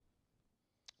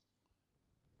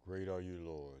Great are you,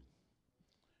 Lord.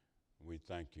 We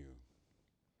thank you.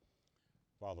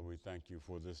 Father, we thank you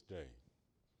for this day,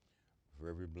 for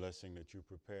every blessing that you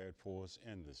prepared for us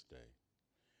in this day.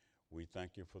 We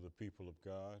thank you for the people of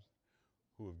God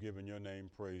who have given your name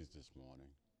praise this morning,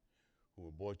 who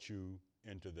have brought you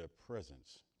into their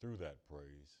presence through that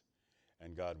praise.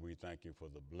 And God, we thank you for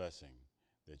the blessing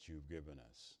that you've given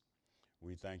us.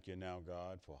 We thank you now,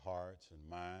 God, for hearts and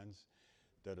minds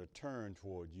that are turned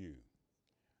toward you.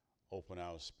 Open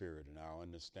our spirit and our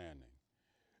understanding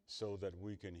so that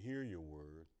we can hear your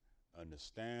word,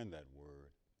 understand that word,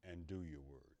 and do your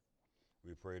word.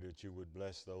 We pray that you would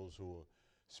bless those who are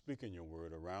speaking your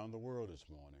word around the world this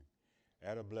morning.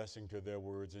 Add a blessing to their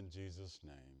words in Jesus'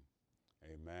 name.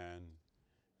 Amen.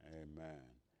 Amen.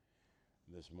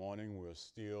 This morning we're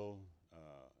still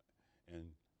in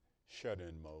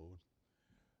shut-in mode,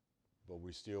 but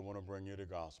we still want to bring you the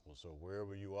gospel. So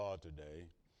wherever you are today,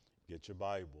 get your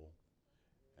Bible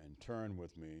and turn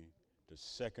with me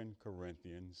to 2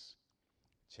 Corinthians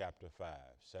chapter 5.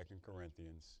 2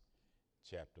 Corinthians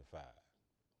chapter 5.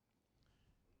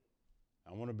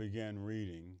 I want to begin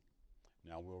reading.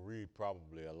 Now we'll read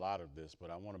probably a lot of this, but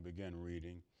I want to begin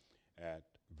reading at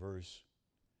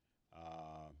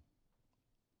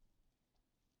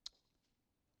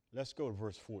let's go to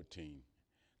verse 14.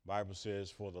 Bible says,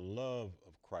 "For the love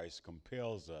of Christ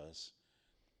compels us,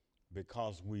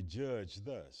 because we judge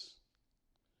thus.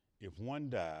 If one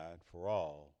died for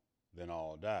all, then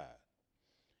all died.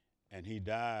 And he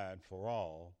died for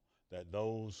all, that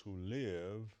those who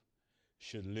live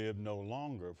should live no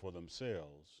longer for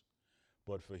themselves,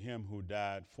 but for him who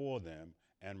died for them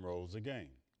and rose again.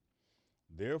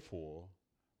 Therefore,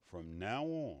 from now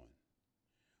on,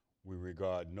 we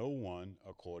regard no one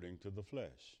according to the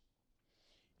flesh.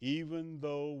 Even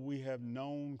though we have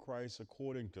known Christ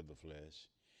according to the flesh,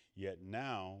 yet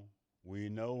now we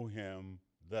know him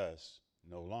thus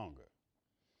no longer.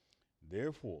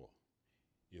 Therefore,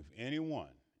 if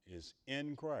anyone is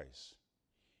in Christ,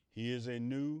 he is a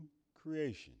new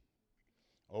creation.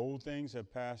 Old things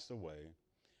have passed away.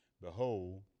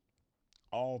 Behold,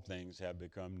 all things have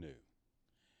become new.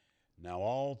 Now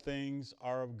all things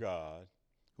are of God,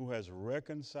 who has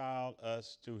reconciled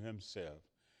us to himself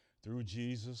through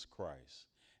Jesus Christ,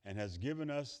 and has given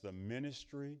us the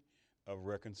ministry of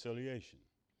reconciliation.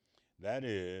 That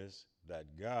is,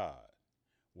 that God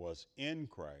was in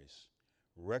Christ,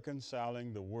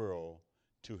 reconciling the world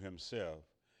to himself,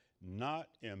 not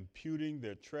imputing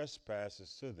their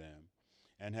trespasses to them,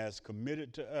 and has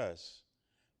committed to us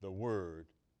the word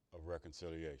of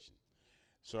reconciliation."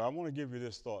 So I want to give you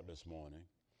this thought this morning,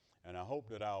 and I hope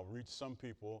that I'll reach some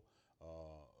people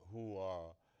who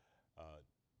are,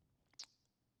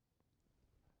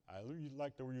 I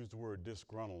like to use the word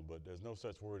disgruntled, but there's no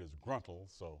such word as gruntle,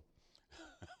 so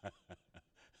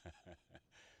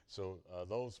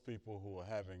those people who are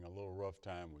having a little rough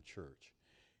time with church.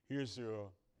 Here's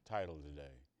your title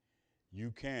today: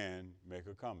 You Can Make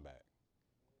a Comeback.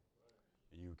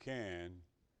 You can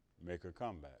make a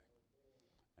comeback.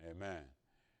 Amen.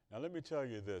 Now let me tell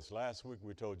you this. Last week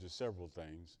we told you several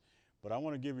things, but I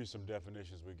want to give you some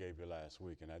definitions we gave you last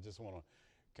week, and I just want to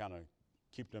kind of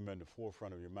keep them in the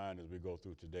forefront of your mind as we go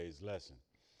through today's lesson.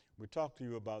 We talked to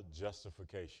you about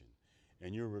justification,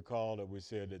 and you'll recall that we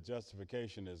said that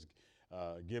justification is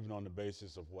given on the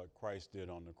basis of what Christ did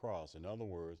on the cross. In other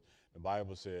words, the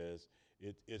Bible says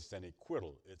it's an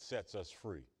acquittal. It sets us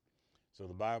free. So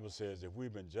the Bible says if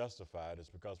we've been justified, it's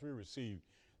because we received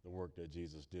the work that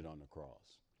Jesus did on the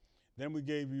cross. Then we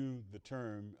gave you the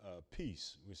term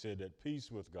peace. We said that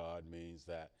peace with God means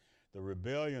that the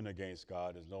rebellion against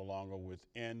God is no longer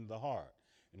within the heart.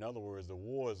 In other words, the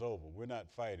war is over. We're not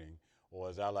fighting, or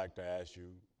as I like to ask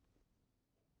you,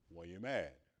 were you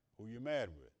mad? Who you mad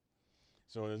with?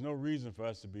 So there's no reason for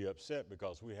us to be upset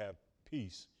because we have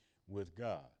peace with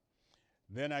God.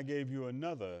 Then I gave you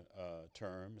another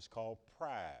term. It's called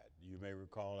pride. You may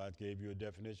recall I gave you a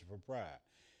definition for pride.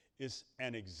 It's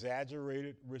an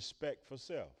exaggerated respect for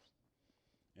self.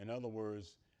 In other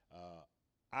words,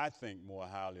 I think more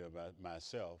highly about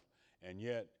myself, and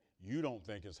yet you don't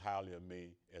think as highly of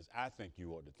me as I think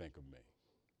you ought to think of me.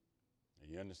 And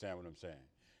you understand what I'm saying?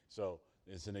 So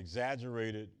it's an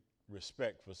exaggerated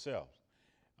respect for self.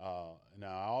 Now,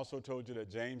 I also told you that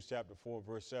James chapter 4,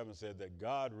 verse 7 said that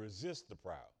God resists the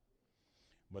proud.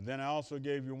 But then I also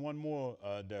gave you one more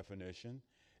definition.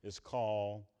 It's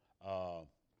called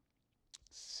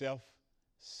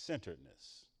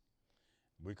self-centeredness.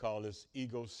 We call this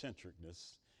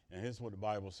egocentricness. And here's what the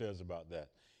Bible says about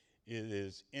that. It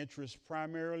is interest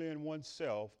primarily in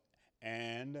oneself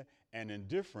and an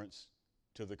indifference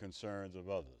to the concerns of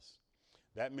others.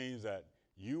 That means that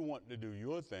you want to do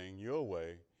your thing your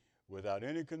way without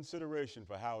any consideration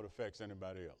for how it affects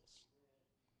anybody else.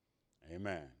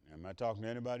 Amen. Am I talking to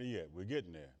anybody yet? We're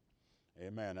getting there.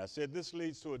 Amen. I said this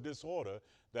leads to a disorder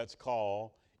that's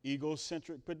called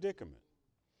egocentric predicament.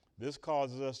 This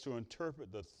causes us to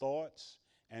interpret the thoughts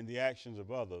and the actions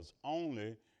of others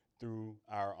only through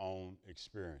our own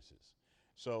experiences.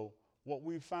 So, what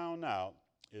we found out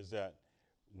is that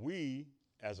we,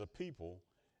 as a people,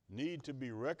 need to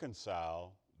be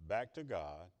reconciled back to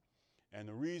God. And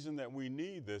the reason that we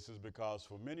need this is because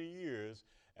for many years,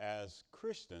 as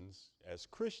Christians,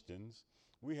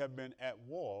 we have been at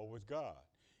war with God.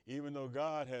 Even though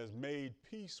God has made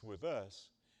peace with us,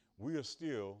 we are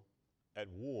still at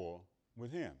war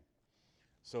with him.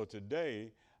 So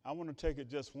today, I want to take it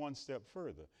just one step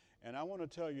further. And I want to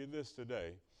tell you this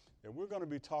today, that we're going to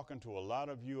be talking to a lot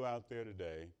of you out there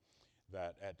today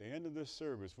that at the end of this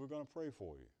service, we're going to pray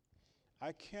for you.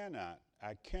 I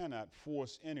cannot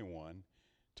force anyone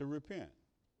to repent.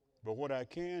 But what I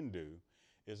can do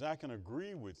is I can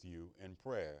agree with you in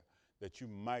prayer that you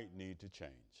might need to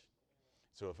change.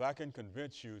 So if I can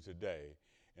convince you today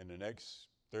in the next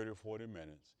 30 or 40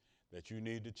 minutes that you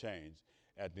need to change,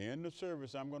 at the end of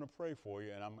service, I'm going to pray for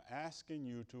you, and I'm asking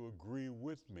you to agree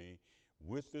with me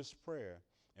with this prayer.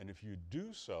 And if you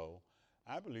do so,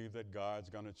 I believe that God's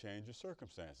going to change your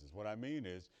circumstances. What I mean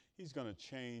is he's going to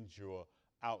change your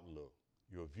outlook,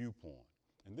 your viewpoint.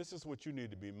 And this is what you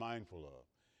need to be mindful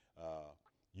of.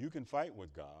 You can fight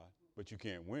with God, but you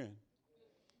can't win.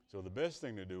 So the best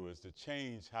thing to do is to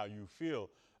change how you feel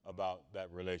about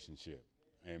that relationship.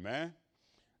 Amen?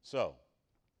 So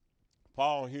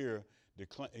Paul here,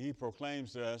 he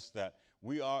proclaims to us that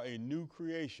we are a new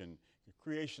creation.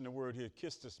 Creation, the word here,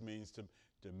 kistos, means to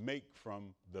make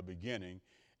from the beginning.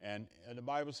 And the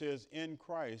Bible says in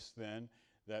Christ, then,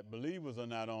 that believers are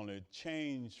not only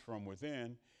changed from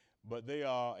within, but they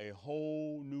are a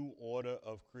whole new order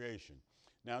of creation.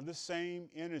 Now, this same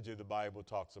energy the Bible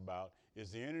talks about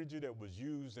is the energy that was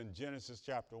used in Genesis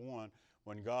chapter 1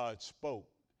 when God spoke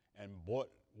and brought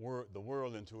the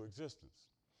world into existence.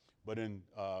 But in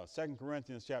 2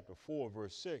 Corinthians chapter 4,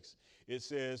 verse 6, it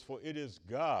says, "For it is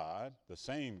God, the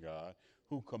same God,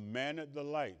 who commanded the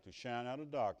light to shine out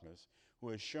of darkness, who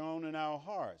has shone in our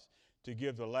hearts to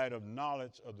give the light of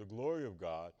knowledge of the glory of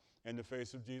God in the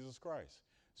face of Jesus Christ."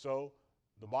 So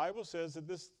the Bible says that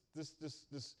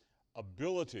this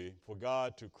ability for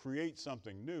God to create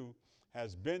something new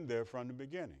has been there from the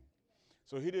beginning.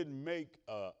 So he didn't make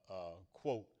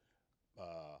quote,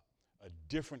 a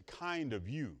different kind of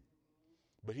you,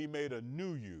 but he made a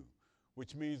new you,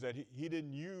 which means that he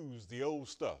didn't use the old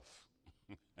stuff,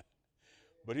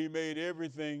 but he made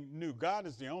everything new. God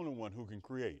is the only one who can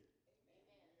create.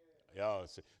 Y'all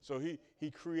see. So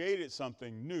he created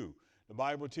something new. The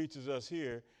Bible teaches us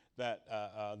here that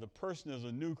the person is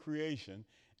a new creation,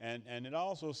 and it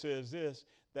also says this,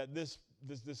 that this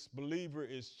believer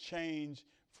is changed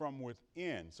from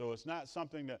within. So it's not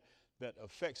something that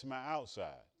affects my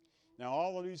outside. Now,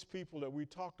 all of these people that we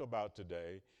talked about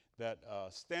today that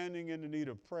standing in the need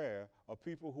of prayer are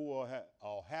people who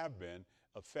are have been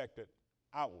affected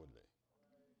outwardly.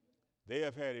 They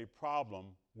have had a problem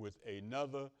with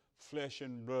another flesh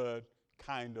and blood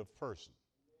kind of person.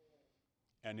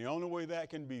 And the only way that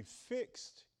can be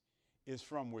fixed is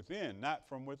from within, not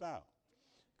from without.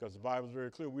 Because the Bible is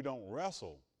very clear, we don't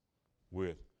wrestle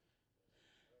with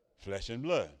flesh and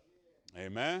blood.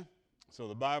 Amen? So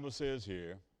the Bible says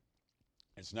here,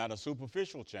 it's not a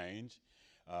superficial change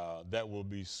that will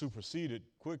be superseded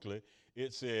quickly.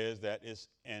 It says that it's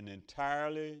an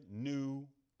entirely new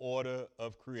order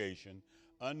of creation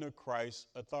under Christ's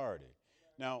authority.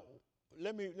 Now,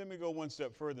 let me go one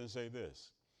step further and say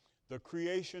this. The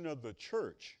creation of the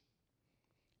church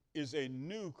is a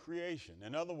new creation.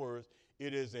 In other words,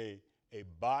 it is a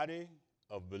body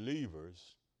of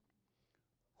believers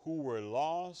who were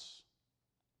lost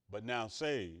but now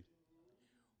saved,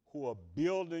 who are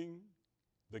building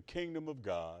the kingdom of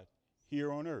God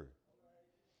here on earth.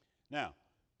 Now,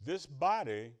 this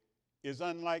body is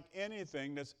unlike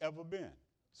anything that's ever been.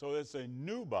 So it's a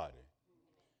new body.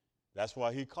 That's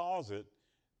why he calls it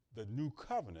the new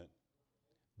covenant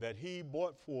that he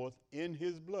brought forth in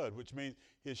his blood, which means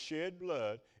his shed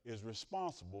blood is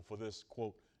responsible for this,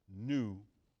 quote, new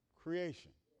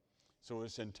creation. So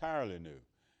it's entirely new.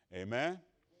 Amen?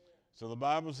 So the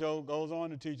Bible goes on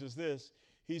to teach us this.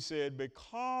 He said,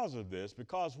 because of this,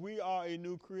 because we are a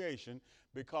new creation,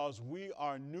 because we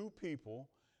are new people,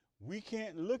 we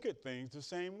can't look at things the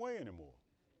same way anymore.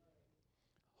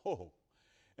 Oh.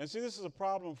 And see, this is a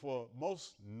problem for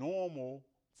most normal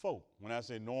folk. When I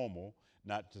say normal,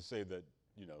 not to say that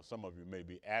some of you may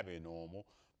be abnormal,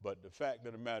 but the fact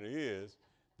of the matter is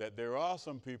that there are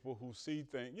some people who see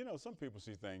things, some people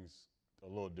see things a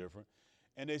little different,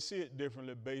 and they see it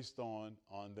differently based on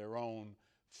their own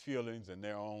feelings and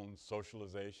their own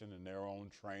socialization and their own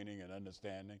training and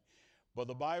understanding. But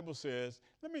the Bible says,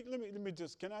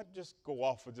 can I just go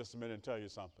off for just a minute and tell you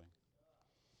something?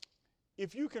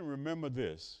 If you can remember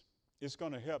this, it's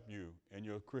going to help you in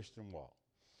your Christian walk.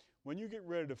 When you get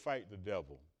ready to fight the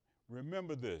devil,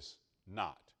 remember this: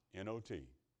 not, N-O-T.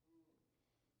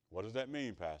 What does that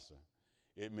mean, Pastor?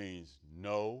 It means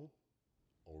no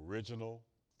original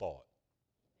thought.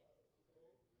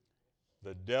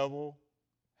 The devil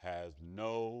has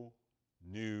no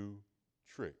new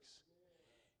tricks.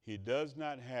 He does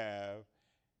not have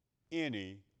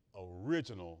any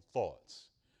original thoughts.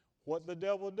 What the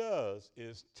devil does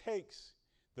is takes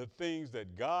the things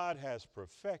that God has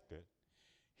perfected,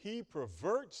 he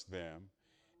perverts them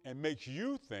and makes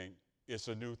you think it's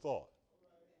a new thought.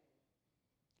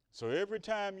 So every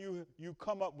time you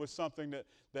come up with something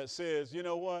that says, you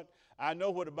know what, I know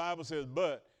what the Bible says,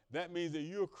 but that means that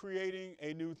you're creating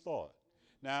a new thought.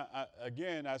 Now,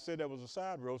 I said that was a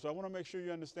side road, so I want to make sure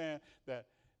you understand that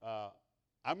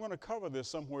I'm going to cover this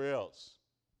somewhere else,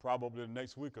 probably the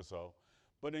next week or so.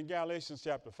 But in Galatians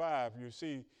chapter 5, you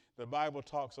see the Bible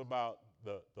talks about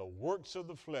the works of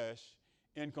the flesh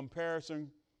in comparison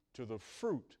to the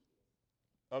fruit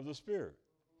of the Spirit.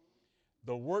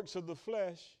 The works of the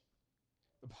flesh,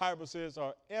 the Bible says,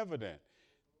 are evident.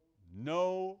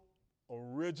 No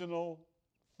original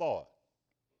thought.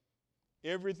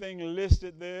 Everything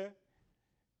listed there,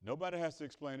 nobody has to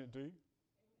explain it to you.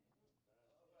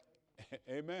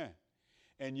 Amen.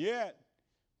 And yet,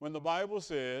 when the Bible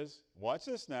says, watch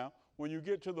this now, when you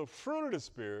get to the fruit of the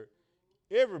Spirit,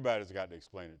 everybody's got to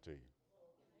explain it to you.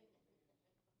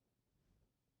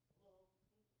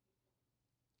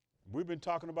 We've been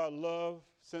talking about love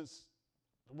since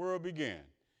the world began.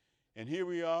 And here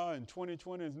we are in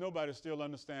 2020, and nobody still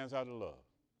understands how to love.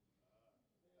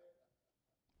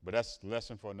 But that's a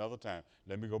lesson for another time.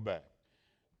 Let me go back.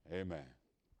 Amen.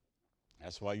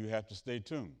 That's why you have to stay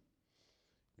tuned,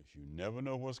 because you never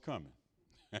know what's coming.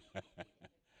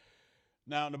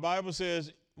 Now, the Bible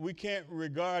says we can't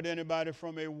regard anybody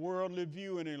from a worldly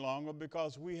view any longer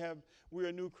because we're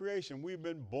a new creation. We've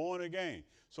been born again.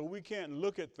 So we can't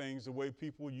look at things the way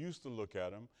people used to look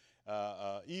at them,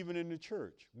 even in the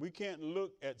church. We can't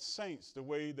look at saints the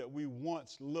way that we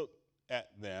once looked at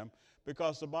them,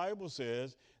 because the Bible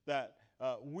says that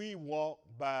we walk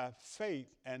by faith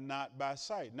and not by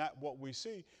sight, not what we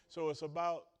see. So it's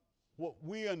about what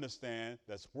we understand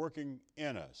that's working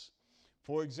in us.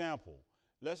 For example,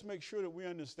 let's make sure that we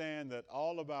understand that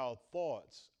all of our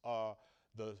thoughts are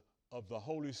of the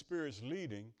Holy Spirit's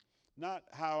leading, not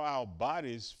how our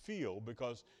bodies feel,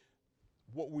 because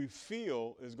what we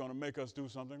feel is going to make us do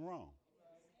something wrong.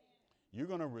 You're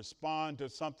going to respond to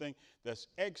something that's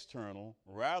external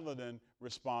rather than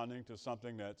responding to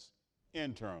something that's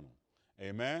internal.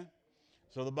 Amen?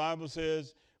 So the Bible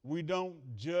says we don't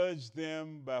judge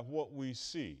them by what we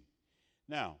see.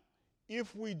 Now,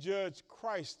 if we judge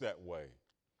Christ that way,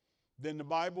 then the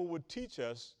Bible would teach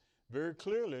us very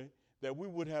clearly that we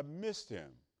would have missed him,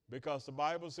 because the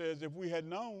Bible says if we had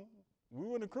known, we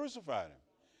wouldn't have crucified him.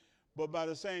 But by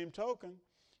the same token,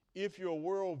 if your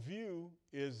worldview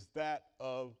is that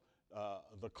of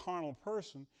the carnal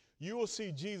person, you will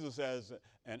see Jesus as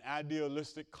an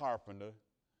idealistic carpenter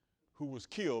who was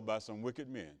killed by some wicked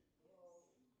men.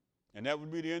 And that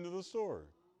would be the end of the story.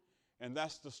 And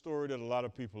that's the story that a lot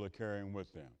of people are carrying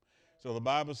with them. So the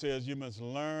Bible says you must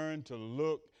learn to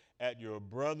look at your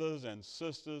brothers and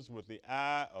sisters with the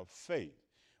eye of faith.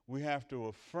 We have to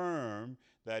affirm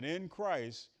that in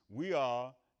Christ we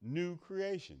are new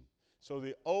creation. So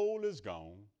the old is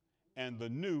gone and the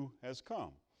new has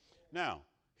come. Now,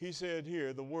 he said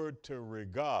here the word to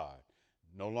regard,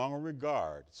 no longer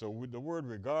regard. So the word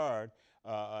regard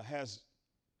has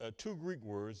two Greek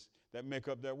words that make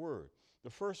up that word. The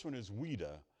first one is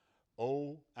oida,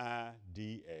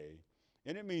 O-I-D-A,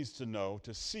 and it means to know,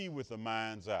 to see with the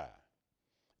mind's eye.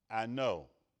 I know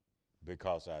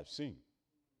because I've seen.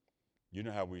 You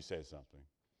know how we say something.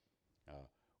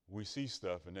 We see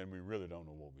stuff and then we really don't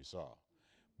know what we saw.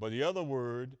 But the other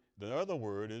word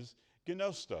is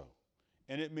gnosto,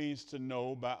 and it means to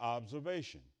know by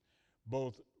observation.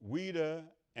 Both oida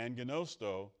and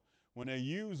gnosto, when they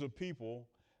use of people,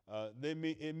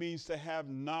 it means to have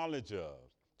knowledge of,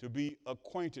 to be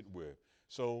acquainted with.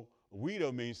 So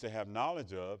oida means to have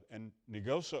knowledge of, and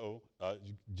gnoso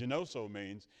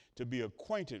means to be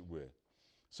acquainted with.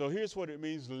 So here's what it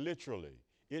means literally.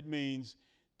 It means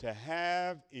to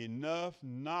have enough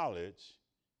knowledge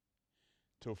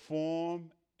to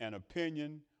form an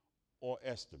opinion or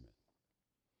estimate.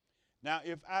 Now,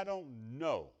 if I don't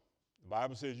know, the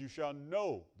Bible says you shall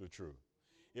know the truth.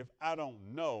 If I don't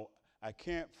know, I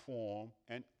can't form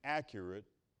an accurate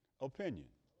opinion.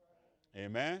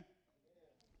 Amen?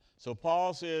 So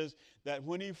Paul says that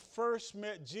when he first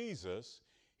met Jesus,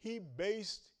 he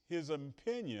based his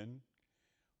opinion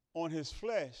on his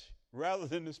flesh rather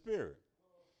than the spirit.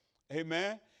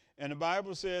 Amen? And the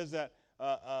Bible says that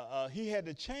he had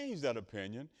to change that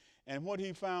opinion. And what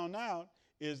he found out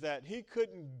is that he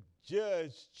couldn't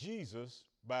judge Jesus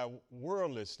by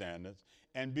worldly standards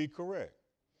and be correct.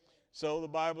 So the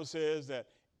Bible says that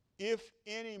if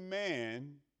any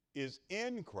man is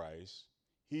in Christ,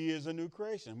 he is a new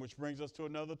creation, which brings us to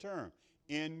another term,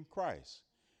 in Christ.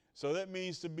 So that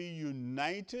means to be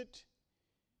united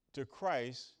to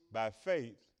Christ by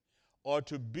faith, or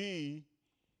to be,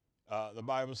 the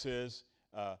Bible says,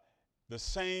 the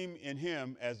same in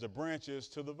him as the branch is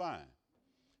to the vine.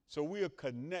 So we are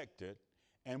connected,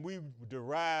 and we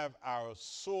derive our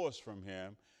source from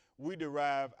him. We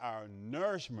derive our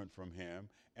nourishment from him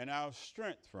and our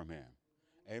strength from him.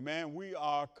 Amen. We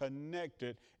are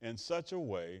connected in such a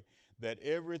way that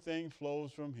everything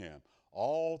flows from him.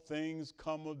 All things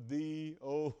come of thee,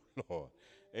 O Lord.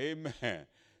 Amen.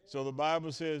 So the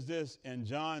Bible says this in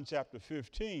John chapter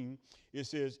 15. It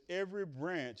says, every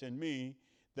branch in me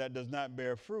that does not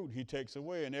bear fruit, he takes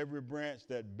away. And every branch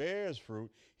that bears fruit,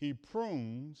 he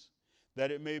prunes that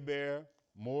it may bear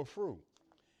more fruit.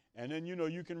 And then,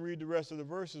 you can read the rest of the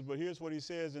verses, but here's what he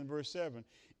says in verse 7.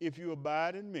 If you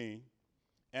abide in me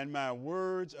and my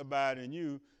words abide in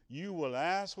you, you will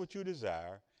ask what you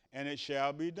desire, and it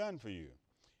shall be done for you.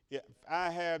 If I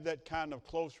have that kind of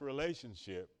close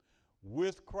relationship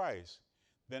with Christ,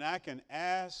 then I can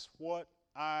ask what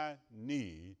I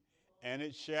need, and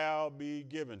it shall be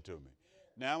given to me.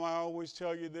 Now, I always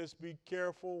tell you this, be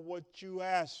careful what you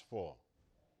ask for.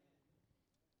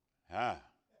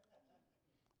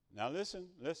 Now listen.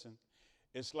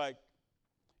 It's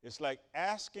like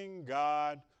asking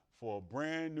God for a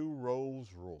brand new Rolls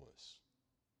Royce.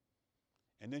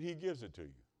 And then he gives it to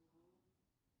you.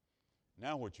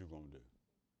 Now what you gonna do?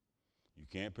 You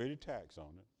can't pay the tax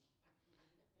on it.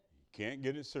 You can't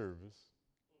get it serviced.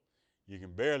 You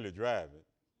can barely drive it.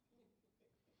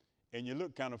 And you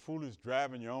look kind of foolish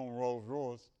driving your own Rolls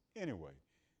Royce anyway.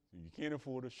 You can't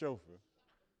afford a chauffeur.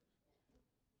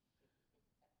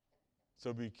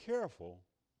 So be careful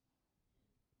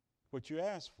what you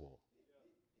ask for.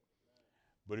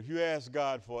 But if you ask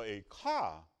God for a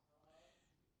car,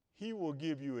 he will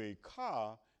give you a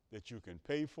car that you can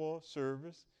pay for,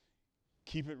 service,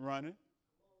 keep it running.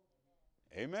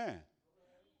 Amen.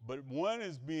 But one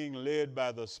is being led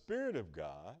by the Spirit of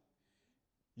God,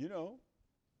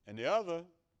 and the other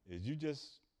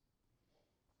is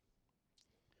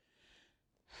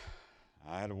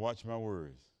I had to watch my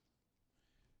words.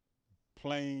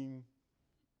 Plain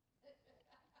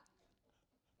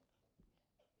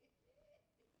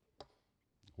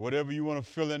whatever you want to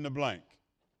fill in the blank.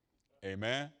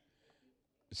 Amen.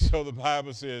 So the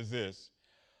Bible says this,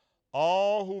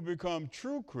 all who become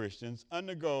true Christians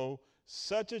undergo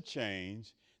such a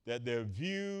change that their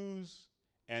views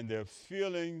and their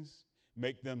feelings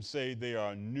make them say they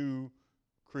are new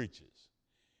creatures.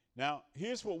 Now,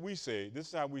 here's what we say. This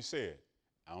is how we say it.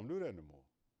 I don't do that anymore.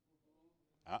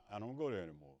 I don't go there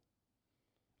anymore.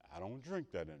 I don't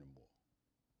drink that anymore.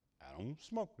 I don't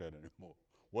smoke that anymore.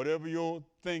 Whatever your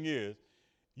thing is,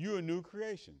 you're a new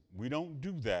creation. We don't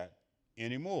do that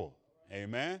anymore.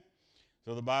 Amen?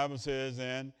 So the Bible says,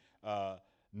 and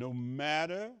no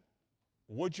matter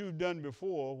what you've done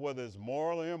before, whether it's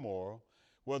moral or immoral,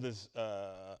 whether it's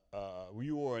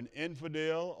you were an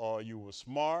infidel or you were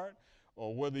smart,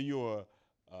 or whether you're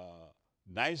a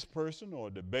nice person or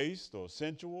debased or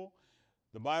sensual,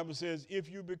 the Bible says if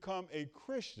you become a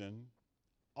Christian,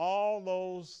 all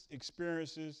those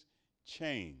experiences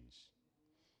change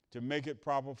to make it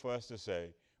proper for us to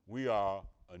say we are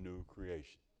a new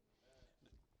creation.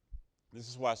 This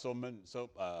is why a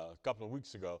couple of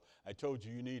weeks ago, I told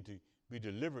you need to be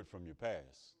delivered from your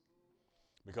past.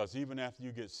 Because even after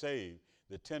you get saved,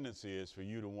 the tendency is for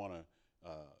you to want to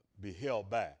be held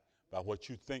back by what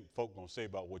you think folk going to say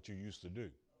about what you used to do.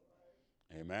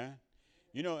 Amen?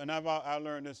 And I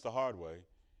learned this the hard way.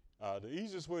 The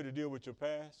easiest way to deal with your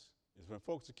past is when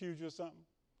folks accuse you of something,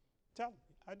 tell them,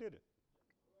 I did it.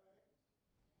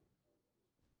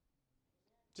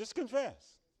 Just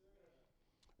confess.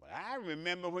 But I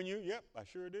remember when yep, I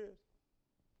sure did.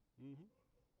 Mm-hmm.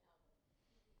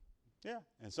 Yeah.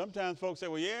 And sometimes folks say,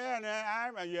 well, yeah,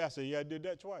 I say, yeah, I did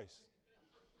that twice.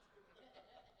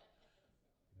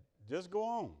 Just go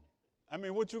on. I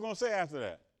mean, what you going to say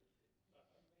after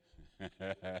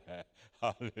that?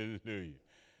 Hallelujah.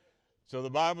 So the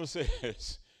Bible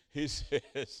says, he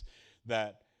says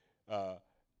that uh,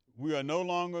 we are no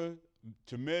longer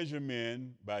to measure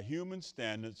men by human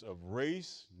standards of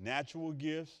race, natural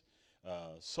gifts,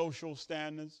 social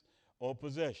standards, or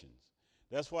possessions.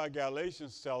 That's why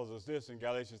Galatians tells us this in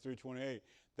Galatians 3:28,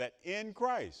 that in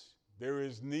Christ there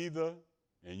is neither,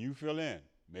 and you fill in,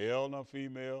 male nor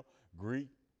female, Greek,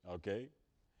 okay?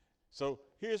 So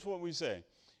here's what we say.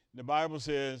 The Bible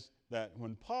says that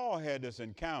when Paul had this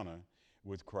encounter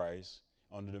with Christ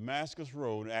on the Damascus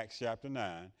Road, Acts chapter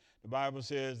 9, the Bible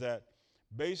says that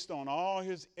based on all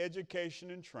his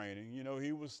education and training,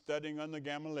 he was studying under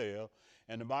Gamaliel,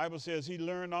 and the Bible says he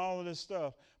learned all of this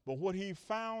stuff, but what he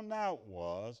found out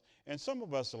was, and some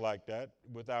of us are like that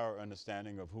with our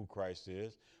understanding of who Christ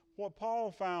is, what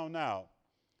Paul found out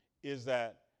is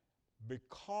that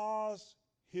because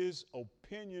his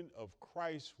opinion of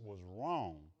Christ was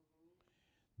wrong,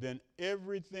 then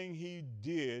everything he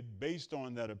did based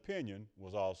on that opinion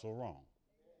was also wrong.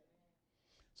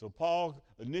 So Paul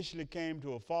initially came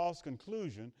to a false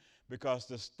conclusion because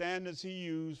the standards he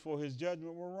used for his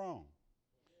judgment were wrong.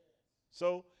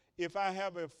 So if I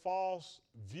have a false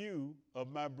view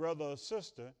of my brother or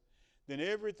sister, then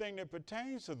everything that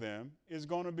pertains to them is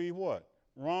going to be what?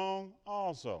 Wrong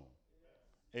also.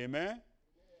 Amen?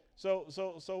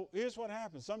 So here's what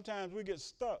happens. Sometimes we get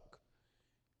stuck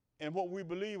in what we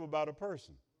believe about a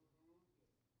person.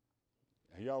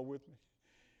 Are y'all with me?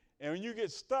 And when you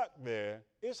get stuck there,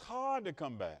 it's hard to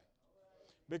come back.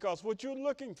 Because what you're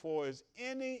looking for is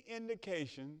any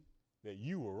indication that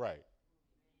you were right.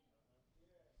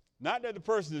 Not that the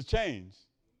person has changed,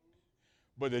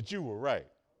 but that you were right.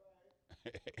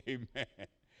 Amen.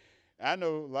 I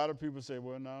know a lot of people say,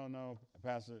 well, no,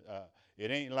 Pastor,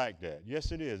 it ain't like that.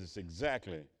 Yes, it is. It's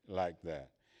exactly like that.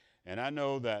 And I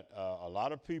know that a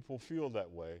lot of people feel that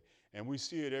way, and we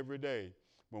see it every day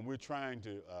when we're trying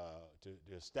to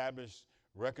establish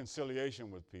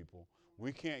reconciliation with people.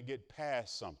 We can't get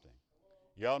past something.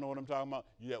 Y'all know what I'm talking about?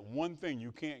 You got one thing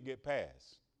you can't get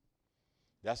past.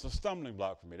 That's a stumbling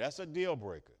block for me. That's a deal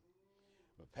breaker.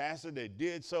 But Pastor, they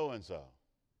did so and so.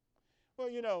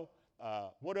 Well,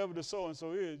 whatever the so and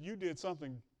so is, you did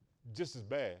something just as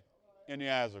bad in the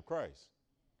eyes of Christ.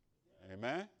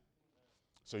 Amen?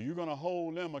 So you're going to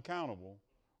hold them accountable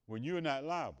when you're not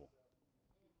liable.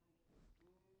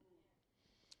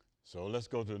 So let's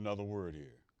go to another word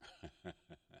here.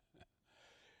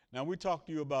 Now, we talked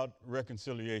to you about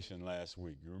reconciliation last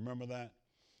week. You remember that?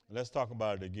 Let's talk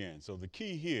about it again. So the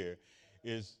key here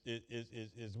is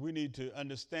we need to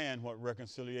understand what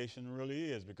reconciliation really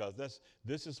is, because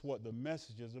this is what the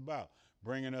message is about,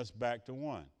 bringing us back to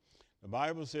one. The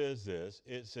Bible says this.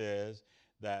 It says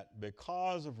that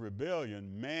because of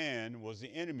rebellion, man was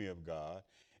the enemy of God,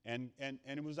 and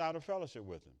it was out of fellowship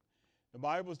with him. The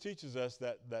Bible teaches us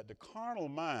that the carnal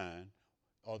mind,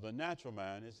 or the natural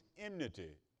mind, is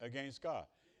enmity against God.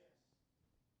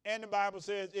 And the Bible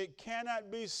says it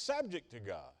cannot be subject to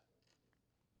God.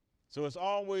 So it's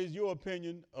always your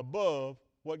opinion above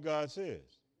what God says.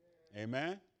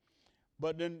 Amen?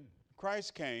 But then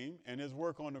Christ came, and his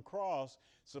work on the cross,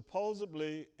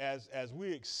 supposedly, as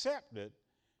we accept it,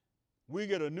 we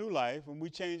get a new life and we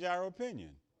change our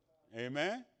opinion.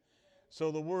 Amen?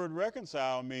 So the word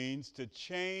reconcile means to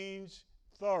change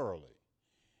thoroughly.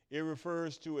 It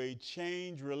refers to a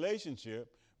changed relationship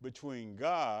between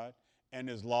God and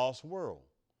his lost world.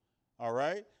 All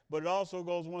right? But it also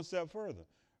goes one step further.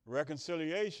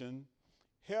 Reconciliation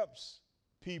helps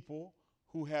people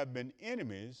who have been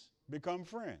enemies become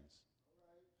friends.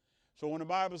 So when the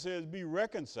Bible says be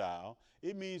reconciled,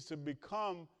 it means to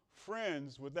become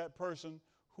friends with that person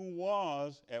who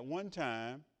was at one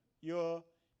time your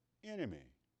enemy.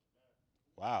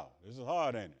 Wow, this is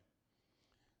hard, ain't it?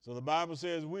 So the Bible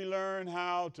says we learn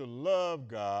how to love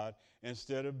God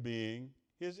instead of being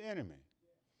his enemy.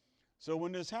 So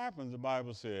when this happens, the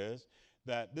Bible says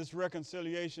that this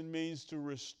reconciliation means to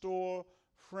restore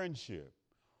friendship,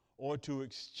 or to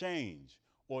exchange,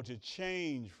 or to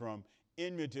change from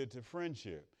enmity to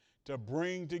friendship, to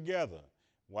bring together.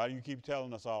 Why do you keep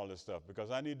telling us all this stuff?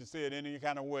 Because I need to say it in any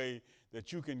kind of way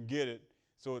that you can get it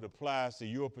so it applies to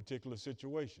your particular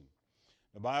situation.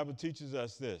 The Bible teaches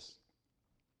us this,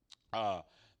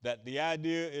 that the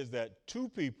idea is that two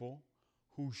people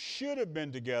who should have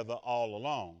been together all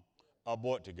along are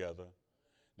brought together.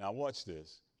 Now watch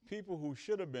this. People who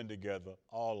should have been together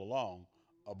all along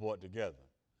are brought together.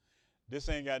 This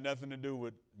ain't got nothing to do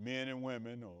with men and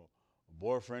women or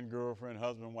boyfriend, girlfriend,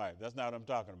 husband, wife. That's not what I'm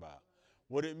talking about.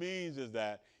 What it means is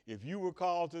that if you were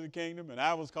called to the kingdom and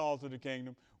I was called to the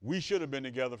kingdom, we should have been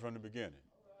together from the beginning.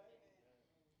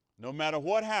 No matter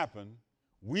what happened,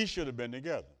 we should have been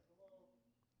together.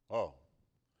 Oh.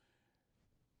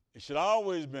 It should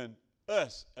always been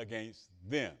us against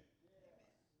them.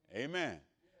 Amen.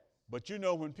 But you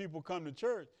know, when people come to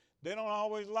church, they don't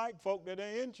always like folk that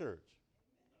ain't in church.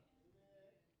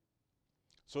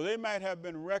 So they might have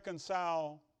been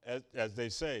reconciled, as they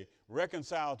say,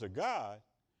 reconciled to God,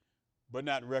 but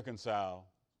not reconciled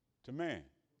to man.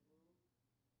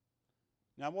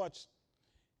 Now watch,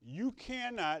 you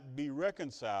cannot be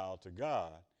reconciled to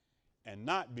God and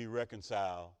not be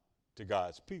reconciled to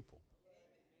God's people.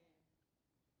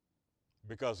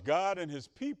 Because God and his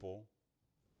people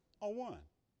are one.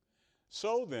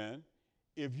 So then,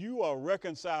 if you are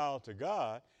reconciled to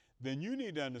God, then you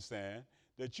need to understand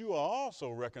that you are also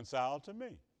reconciled to me.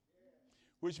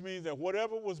 Which means that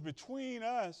whatever was between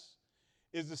us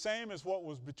is the same as what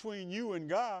was between you and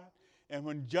God. And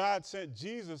when God sent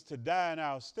Jesus to die in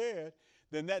our stead,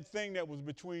 then that thing that was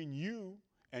between you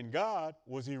and God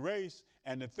was erased,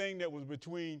 and the thing that was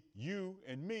between you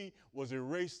and me was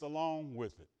erased along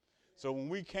with it. So when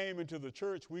we came into the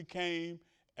church, we came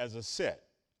as a set,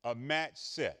 a match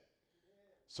set.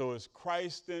 So it's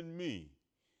Christ in me.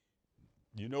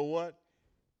 You know what?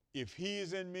 If he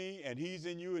is in me and he's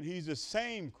in you and he's the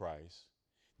same Christ,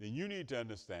 then you need to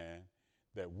understand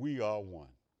that we are one.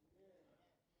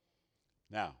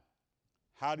 Now,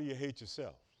 how do you hate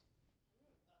yourself?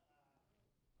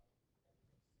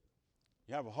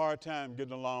 You have a hard time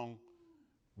getting along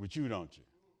with you, don't you?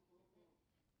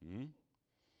 Hmm?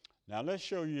 Now, let's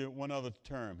show you one other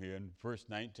term here in verse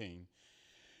 19.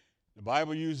 The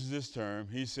Bible uses this term.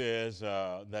 He says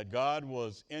that God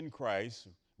was in Christ.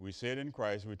 We said in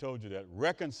Christ. We told you that.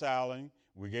 Reconciling.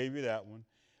 We gave you that one.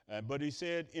 But he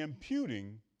said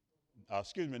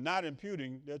not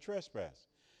imputing their trespass.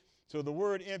 So the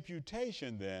word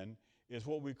imputation then is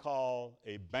what we call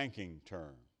a banking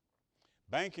term.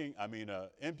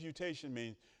 Imputation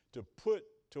means to put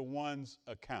to one's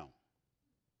account.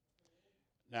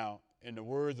 Now, in the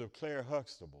words of Claire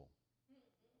Huxtable,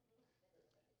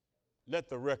 let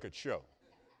the record show.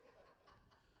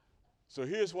 So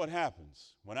here's what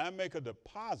happens. When I make a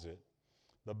deposit,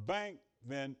 the bank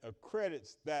then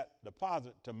accredits that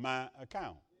deposit to my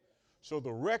account. So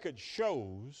the record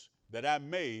shows that I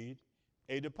made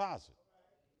a deposit.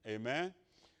 Amen?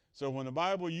 So when the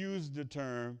Bible uses the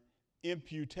term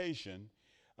imputation,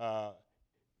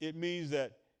 it means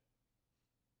that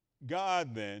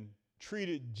God then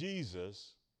treated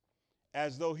Jesus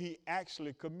as though he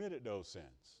actually committed those sins.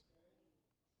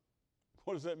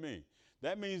 What does that mean?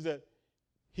 That means that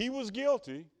he was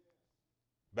guilty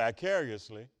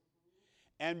vicariously,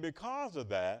 and because of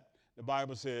that, the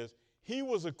Bible says he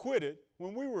was acquitted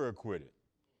when we were acquitted.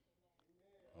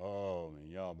 Oh, man,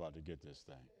 y'all about to get this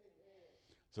thing.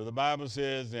 So the Bible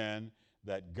says then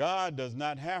that God does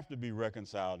not have to be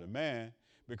reconciled to man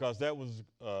because that was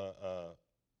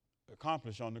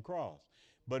accomplished on the cross.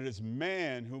 But it's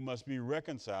man who must be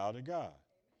reconciled to God.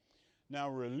 Now,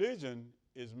 religion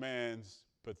is man's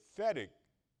pathetic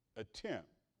attempt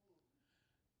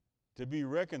to be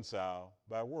reconciled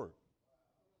by work.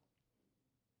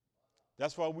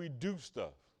 That's why we do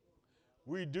stuff.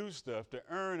 We do stuff to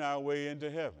earn our way into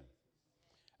heaven.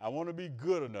 I want to be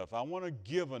good enough. I want to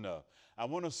give enough. I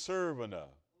want to serve enough.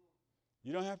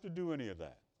 You don't have to do any of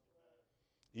that.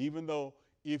 Even though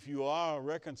if you are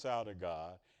reconciled to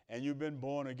God and you've been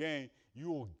born again,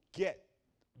 you will get,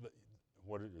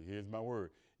 here's my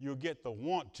word, you'll get the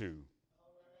want to.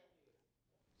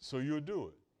 So you'll do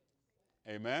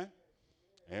it. Amen?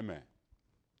 Amen.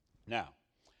 Now,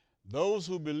 those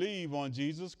who believe on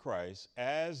Jesus Christ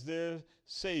as their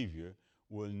Savior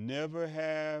will never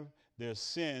have their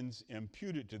sins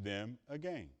imputed to them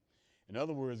again. In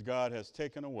other words, God has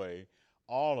taken away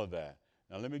all of that.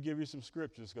 Now, let me give you some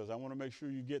scriptures because I want to make sure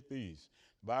you get these.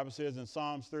 The Bible says in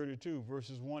Psalms 32,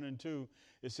 verses 1 and 2,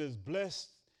 it says,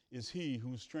 "Blessed is he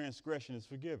whose transgression is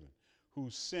forgiven,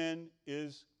 whose sin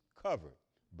is covered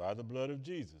by the blood of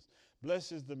Jesus.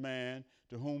 Blessed is the man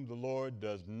to whom the Lord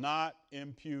does not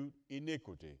impute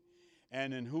iniquity,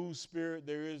 and in whose spirit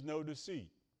there is no deceit."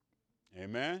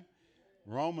 Amen.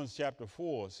 Romans chapter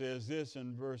 4 says this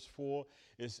in verse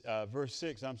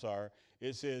 6,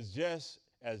 it says, "Just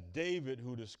as David,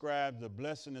 who described the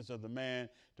blessedness of the man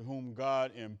to whom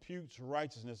God imputes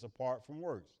righteousness apart from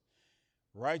works."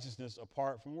 Righteousness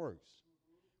apart from works,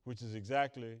 which is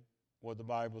exactly what the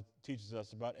Bible teaches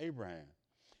us about Abraham.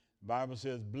 The Bible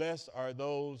says, "Blessed are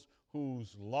those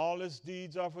whose lawless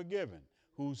deeds are forgiven,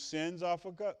 whose sins are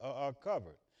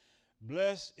covered.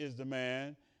 Blessed is the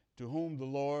man to whom the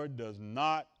Lord does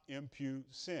not impute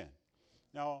sin.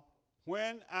 Now,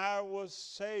 when I was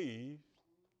saved,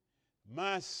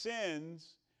 my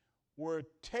sins were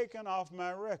taken off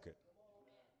my record.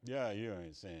 Yeah, you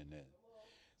ain't saying that.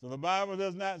 So the Bible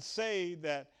does not say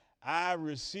that I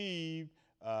received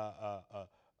a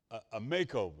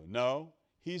makeover. No,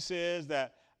 he says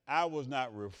that I was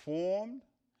not reformed,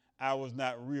 I was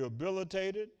not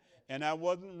rehabilitated, and I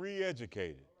wasn't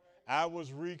re-educated. I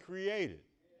was recreated.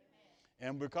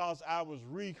 And because I was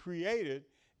recreated,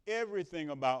 everything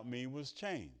about me was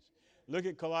changed. Look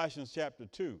at Colossians chapter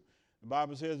 2. The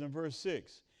Bible says in verse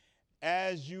 6,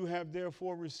 as you have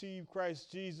therefore received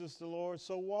Christ Jesus the Lord,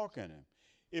 so walk in him.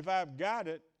 If I've got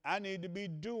it, I need to be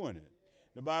doing it.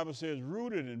 The Bible says,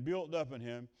 rooted and built up in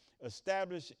him,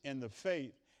 established in the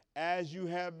faith, as you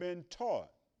have been taught.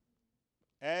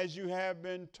 As you have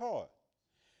been taught.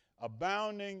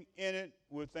 Abounding in it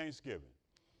with thanksgiving.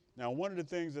 Now, one of the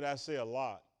things that I say a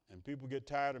lot, and people get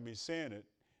tired of me saying it,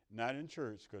 not in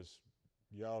church, because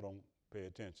y'all don't pay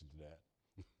attention to that.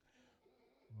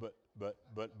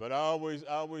 But I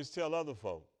always tell other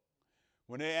folk,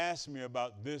 when they ask me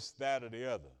about this, that, or the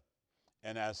other,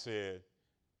 and I said,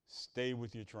 stay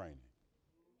with your training.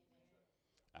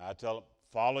 I tell them,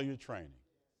 follow your training.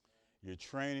 Your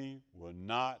training will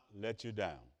not let you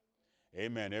down.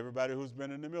 Amen. Everybody who's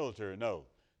been in the military knows,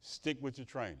 stick with your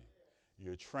training.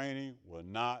 Your training will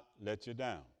not let you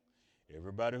down.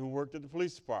 Everybody who worked at the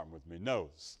police department with me knows,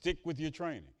 stick with your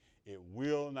training. It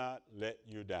will not let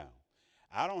you down.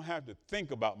 I don't have to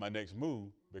think about my next move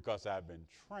because I've been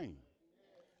trained.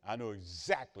 I know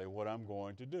exactly what I'm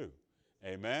going to do.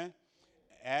 Amen.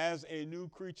 As a new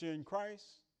creature in Christ,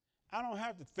 I don't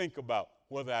have to think about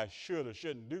whether I should or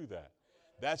shouldn't do that.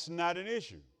 That's not an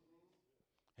issue.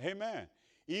 Amen.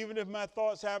 Even if my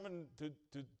thoughts happen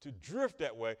to drift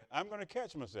that way, I'm going to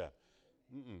catch myself.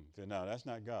 Say, no, that's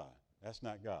not God. That's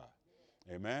not God.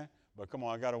 Amen. But come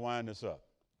on, I got to wind this up.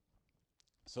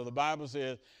 So the Bible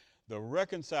says the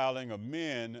reconciling of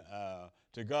men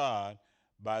to God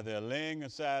by their laying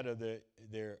aside of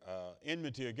their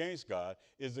enmity against God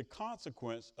is the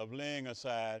consequence of laying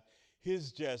aside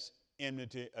his just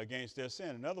enmity against their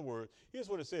sin. In other words, here's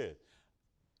what it says.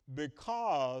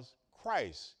 Because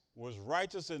Christ was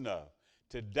righteous enough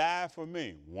to die for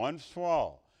me once for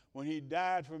all, when he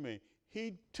died for me,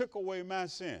 he took away my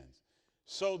sins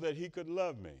so that he could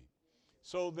love me.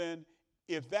 So then,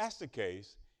 if that's the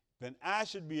case, then I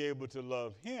should be able to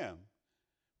love him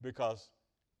because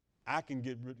I can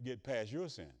get past your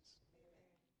sins.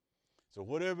 So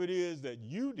whatever it is that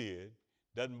you did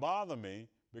doesn't bother me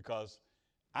because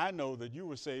I know that you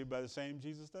were saved by the same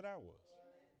Jesus that I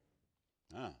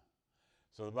was.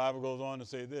 So the Bible goes on to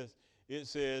say this. It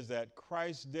says that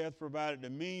Christ's death provided the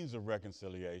means of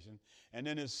reconciliation, and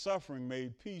then his suffering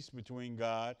made peace between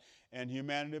God and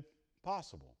humanity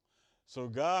possible. So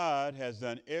God has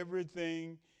done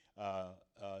everything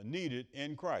needed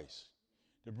in Christ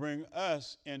to bring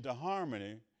us into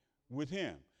harmony with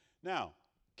him. Now,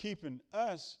 keeping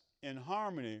us in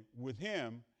harmony with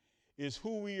him is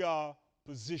who we are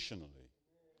positionally.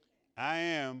 I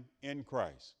am in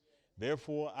Christ.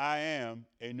 Therefore, I am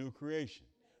a new creation.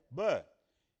 But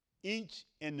each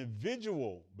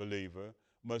individual believer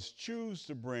must choose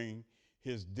to bring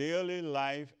his daily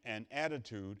life and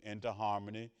attitude into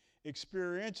harmony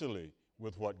experientially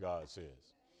with what God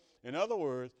says. In other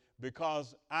words,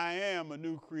 because I am a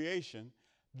new creation,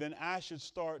 then I should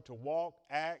start to walk,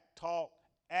 act, talk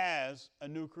as a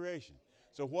new creation.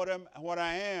 So what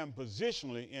I am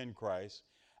positionally in Christ,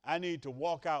 I need to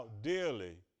walk out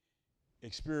daily,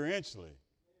 experientially,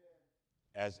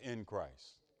 as in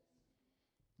Christ.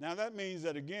 Now that means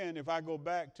that, again, if I go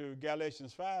back to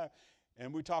Galatians 5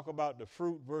 and we talk about the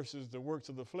fruit versus the works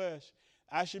of the flesh,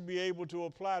 I should be able to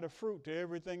apply the fruit to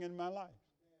everything in my life,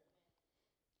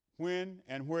 when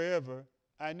and wherever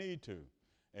I need to.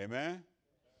 Amen?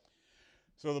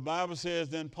 So the Bible says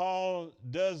then Paul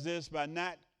does this by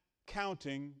not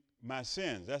counting my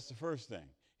sins. That's the first thing.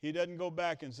 He doesn't go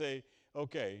back and say,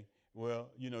 okay,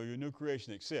 well, you're a new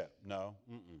creation except. No.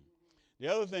 The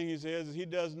other thing he says is he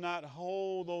does not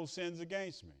hold those sins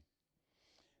against me.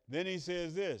 Then he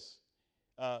says this,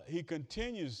 he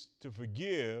continues to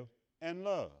forgive and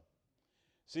love.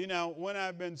 See, now, when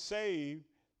I've been saved,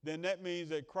 then that means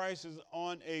that Christ is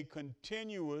on a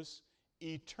continuous,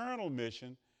 eternal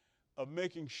mission of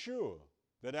making sure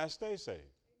that I stay saved.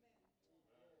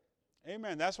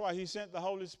 Amen. That's why he sent the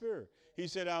Holy Spirit. He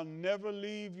said, I'll never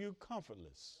leave you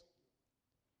comfortless.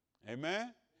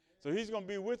 Amen. So he's going to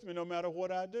be with me no matter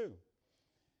what I do.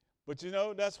 But you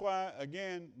know, that's why,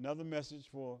 again, another message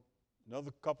for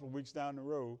another couple of weeks down the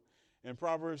road. In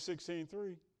Proverbs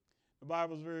 16:3, the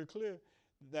Bible is very clear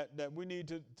that we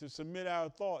need to submit our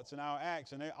thoughts and our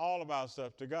acts and all of our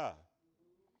stuff to God.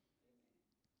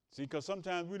 See, because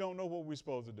sometimes we don't know what we're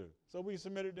supposed to do. So we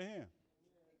submit it to him.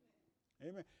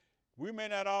 Amen. We may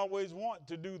not always want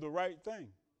to do the right thing,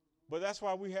 but that's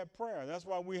why we have prayer. That's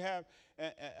why we have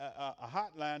a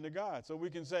hotline to God. So we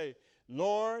can say,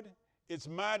 Lord, it's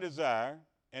my desire.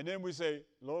 And then we say,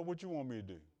 Lord, what you want me to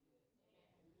do?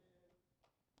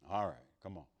 All right,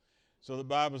 come on. So the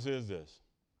Bible says this.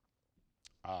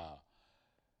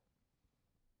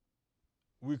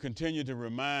 We continue to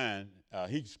remind,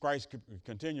 Christ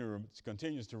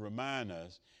continues to remind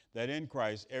us that in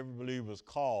Christ, every believer is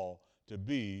called to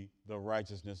be the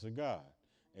righteousness of God.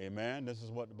 Amen. This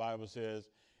is what the Bible says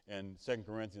in 2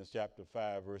 Corinthians chapter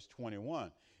 5, verse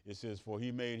 21. It says, for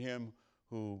he made him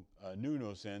who knew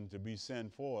no sin to be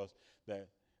sin for us, that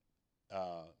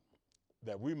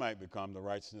we might become the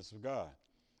righteousness of God.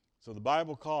 So the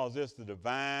Bible calls this the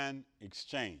divine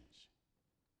exchange.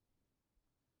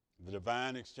 The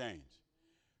divine exchange.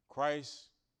 Christ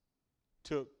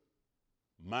took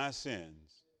my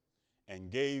sins and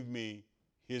gave me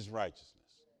his righteousness.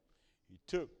 He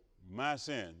took my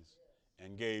sins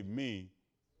and gave me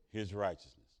his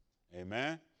righteousness.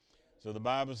 Amen? So the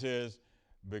Bible says,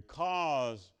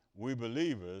 because we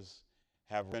believers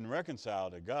have been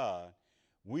reconciled to God,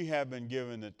 we have been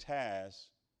given the task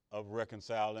of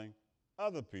reconciling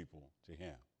other people to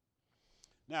him.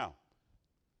 Now,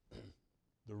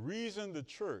 the reason the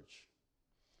church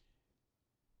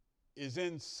is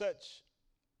in such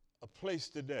a place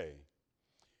today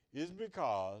is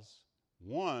because,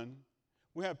 one,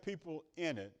 we have people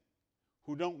in it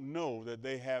who don't know that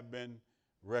they have been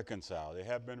reconciled, they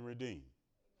have been redeemed.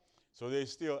 So they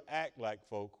still act like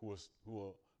folk who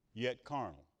are yet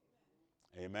carnal.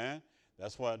 Amen?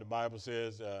 That's why the Bible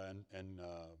says in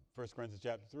 1 Corinthians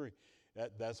chapter 3,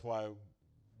 that's why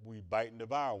we bite and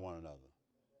devour one another,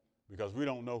 because we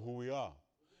don't know who we are.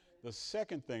 The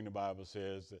second thing the Bible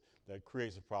says that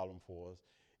creates a problem for us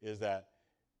is that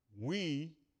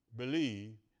we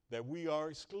believe that we are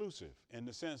exclusive, in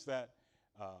the sense that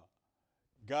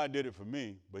God did it for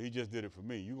me, but he just did it for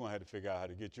me. You're going to have to figure out how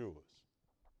to get yours.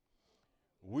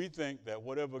 We think that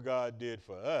whatever God did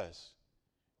for us,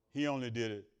 he only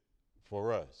did it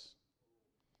for us.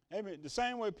 Amen. The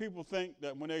same way people think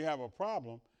that when they have a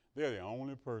problem, they're the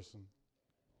only person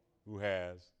who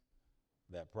has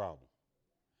that problem.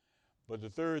 But the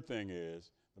third thing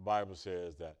is, the Bible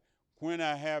says that when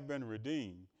I have been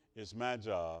redeemed, it's my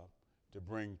job to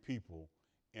bring people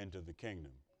into the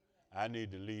kingdom. I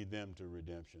need to lead them to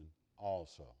redemption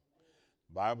also.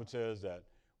 The Bible says that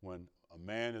when a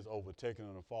man is overtaken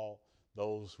in a fault,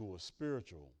 those who are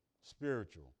spiritual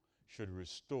should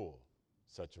restore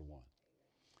such a one.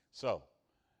 So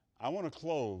I want to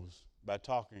close by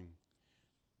talking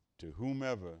to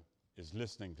whomever is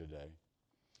listening today.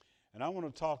 And I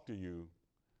want to talk to you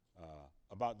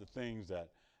about the things that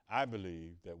I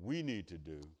believe that we need to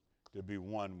do to be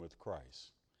one with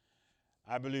Christ.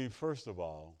 I believe, first of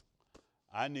all,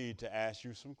 I need to ask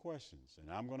you some questions.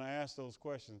 And I'm going to ask those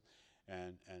questions.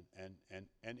 And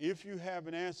if you have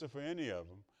an answer for any of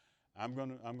them, I'm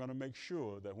going to make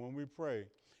sure that when we pray,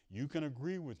 you can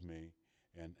agree with me,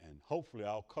 and hopefully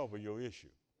I'll cover your issue.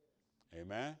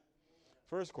 Amen?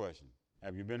 First question,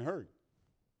 have you been hurt?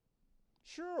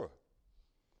 Sure.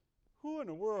 Who in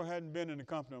the world hadn't been in the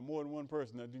company of more than one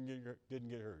person that didn't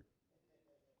get hurt?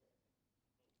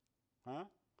 Huh?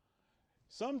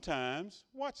 Sometimes,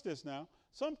 watch this now,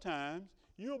 sometimes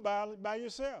you'll by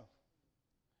yourself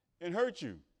and hurt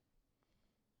you.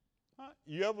 Huh?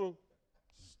 You ever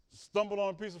stumbled on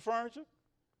a piece of furniture?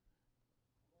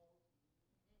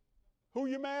 Who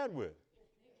you mad with?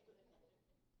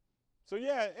 So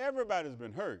yeah, everybody's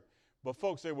been hurt. But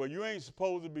folks say, well, you ain't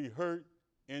supposed to be hurt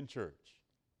in church.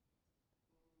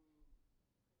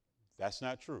 That's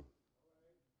not true.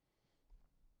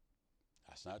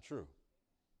 That's not true.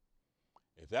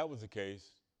 If that was the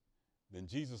case, then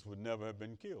Jesus would never have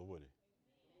been killed, would he?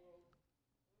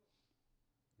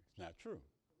 It's not true.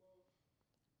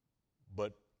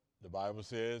 But the Bible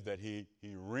says that he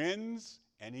rends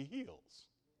and he heals.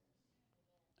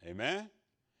 Amen?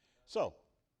 So,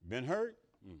 been hurt?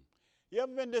 You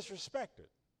ever been disrespected?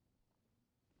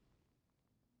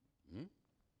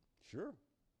 Sure.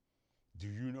 Do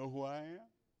you know who I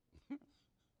am?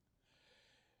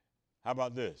 How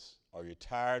about this? Are you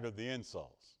tired of the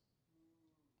insults?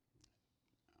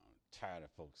 I'm tired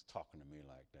of folks talking to me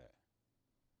like that.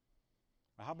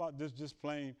 How about this, just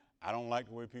plain, I don't like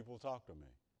the way people talk to me.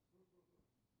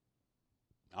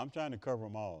 I'm trying to cover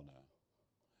them all now.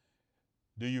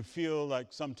 Do you feel like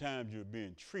sometimes you're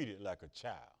being treated like a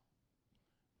child?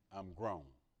 I'm grown.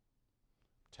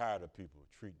 Tired of people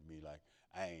treating me like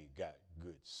I ain't got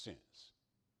good sense.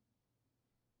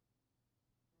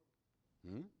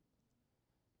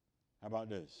 How about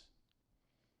this?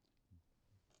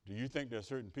 Do you think there are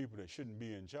certain people that shouldn't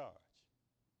be in charge?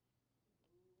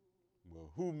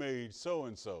 Well, who made so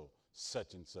and so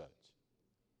such and such?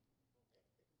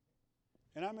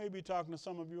 And I may be talking to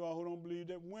some of you all who don't believe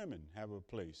that women have a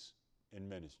place in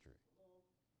ministry.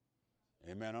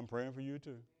 Amen. I'm praying for you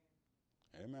too.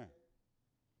 Amen.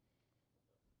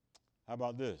 How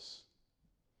about this?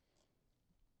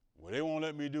 Well, they won't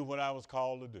let me do what I was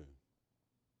called to do.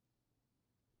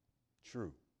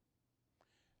 True.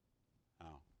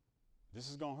 Now, this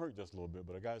is going to hurt just a little bit,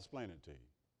 but I got to explain it to you.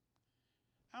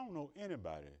 I don't know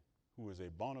anybody who is a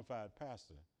bona fide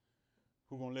pastor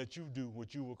who's going to let you do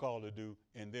what you were called to do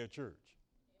in their church.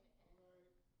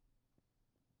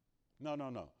 No.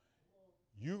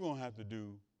 You're going to have to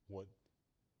do what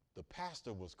the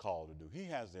pastor was called to do. He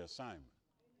has the assignment.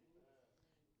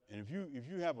 And if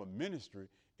you have a ministry,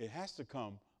 it has to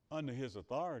come under his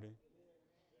authority.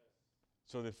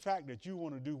 So the fact that you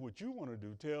want to do what you want to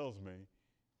do tells me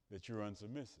that you're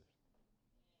unsubmissive.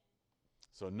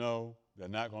 So no, they're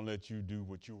not going to let you do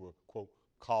what you were, quote,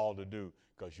 called to do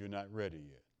because you're not ready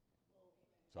yet.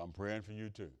 So I'm praying for you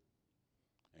too.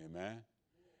 Amen.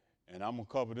 And I'm going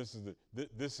to cover this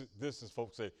is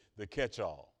folks say the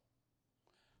catch-all.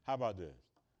 How about this?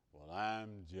 Well,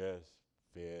 I'm just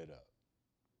fed up.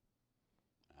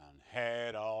 I've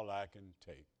had all I can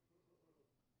take.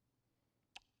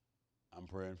 I'm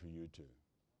praying for you too.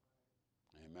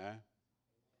 Amen.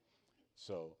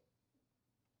 So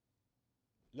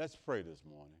let's pray this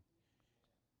morning.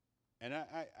 And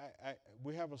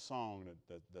we have a song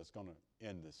that's going to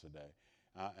end this today.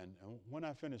 And when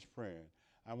I finish praying,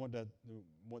 I want them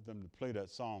to play that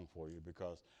song for you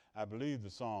because I believe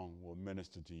the song will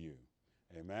minister to you.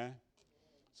 Amen?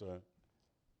 So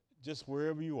just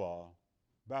wherever you are,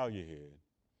 bow your head,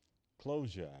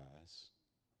 close your eyes.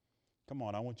 Come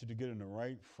on, I want you to get in the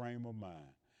right frame of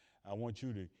mind. I want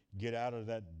you to get out of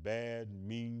that bad,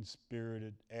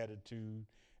 mean-spirited attitude,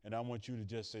 and I want you to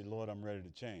just say, Lord, I'm ready to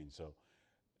change. So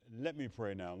let me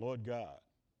pray now. Lord God,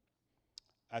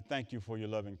 I thank you for your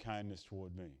loving kindness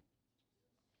toward me.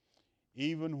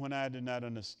 Even when I did not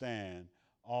understand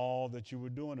all that you were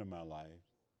doing in my life,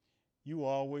 you were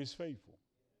always faithful.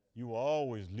 You were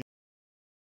always leading.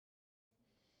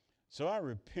 So I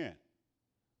repent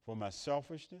for my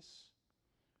selfishness,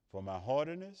 for my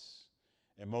haughtiness,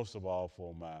 and most of all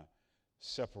for my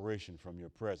separation from your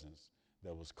presence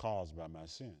that was caused by my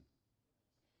sin.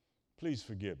 Please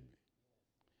forgive me.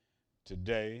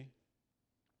 Today,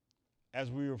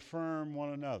 as we affirm one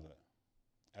another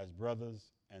as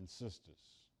brothers and sisters,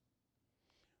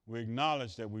 we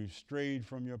acknowledge that we've strayed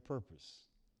from your purpose.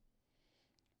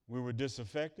 We were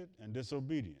disaffected and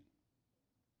disobedient.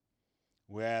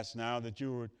 We ask now that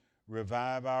you would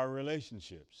revive our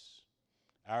relationships,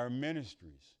 our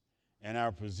ministries, and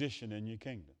our position in your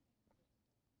kingdom.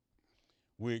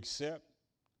 We accept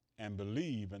and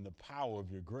believe in the power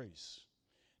of your grace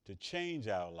to change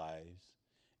our lives,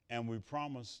 and we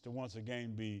promise to once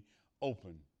again be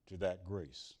open to that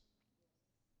grace.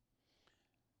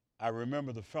 I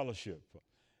remember the fellowship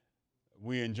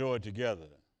we enjoyed together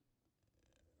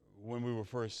when we were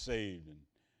first saved and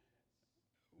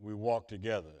we walked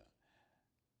together.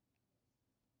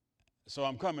 So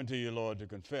I'm coming to you, Lord, to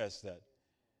confess that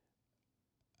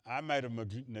I might have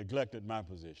neglected my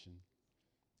position,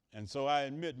 and so I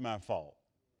admit my fault,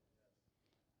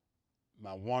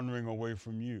 my wandering away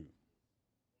from you.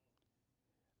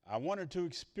 I wanted to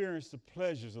experience the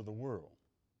pleasures of the world,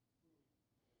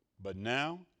 but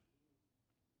now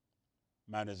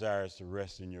my desire is to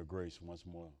rest in your grace once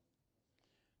more,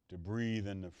 to breathe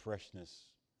in the freshness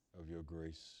of your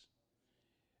grace,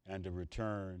 and to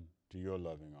return to your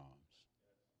loving arms.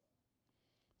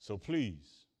 So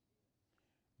please,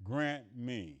 grant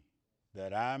me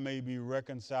that I may be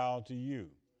reconciled to you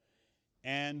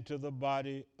and to the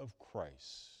body of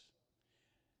Christ,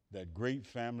 that great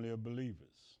family of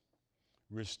believers.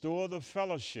 Restore the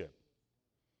fellowship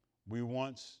we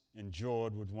once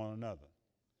enjoyed with one another.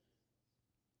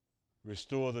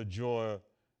 Restore the joy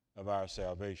of our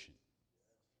salvation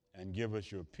and give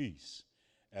us your peace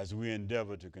as we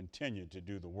endeavor to continue to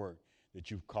do the work that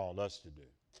you've called us to do.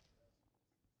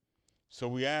 So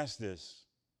we ask this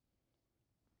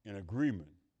in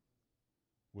agreement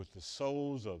with the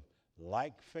souls of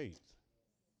like faith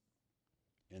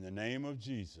In the name of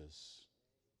Jesus,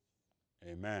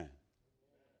 amen.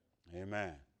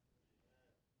 Amen.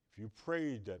 If you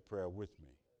prayed that prayer with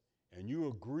me and you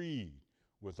agreed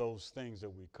with those things that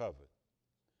we covered,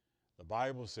 the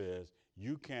Bible says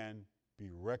you can be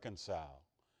reconciled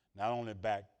not only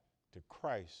back to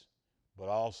Christ, but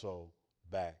also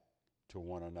back to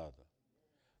one another.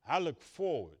 I look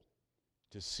forward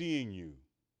to seeing you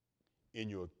in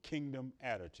your kingdom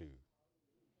attitude.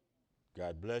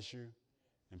 God bless you,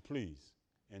 and please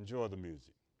enjoy the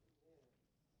music.